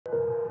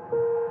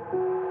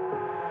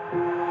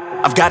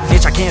I've got an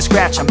itch I can't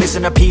scratch, I'm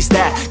missing a piece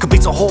that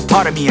completes a whole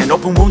part of me, an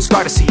open wound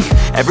scar to see.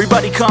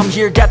 Everybody come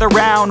here, gather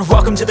round,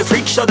 welcome to the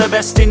freak show, the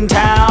best in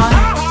town.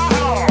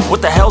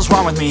 What the hell's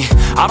wrong with me?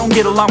 I don't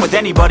get along with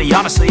anybody,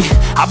 honestly.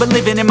 I've been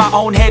living in my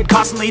own head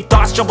constantly,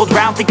 thoughts jumbled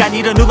round, think I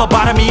need a new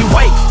lobotomy.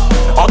 Wait,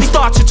 all these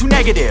thoughts are too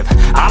negative,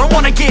 I don't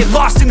wanna get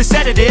lost in the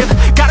sedative.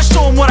 Gotta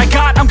show them what I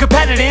got, I'm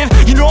competitive.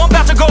 You know I'm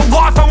about to go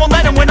off, I won't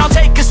let them win, I'll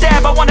take a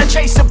stab. I wanna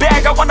chase a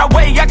bag, I wanna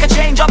weigh, I can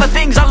change all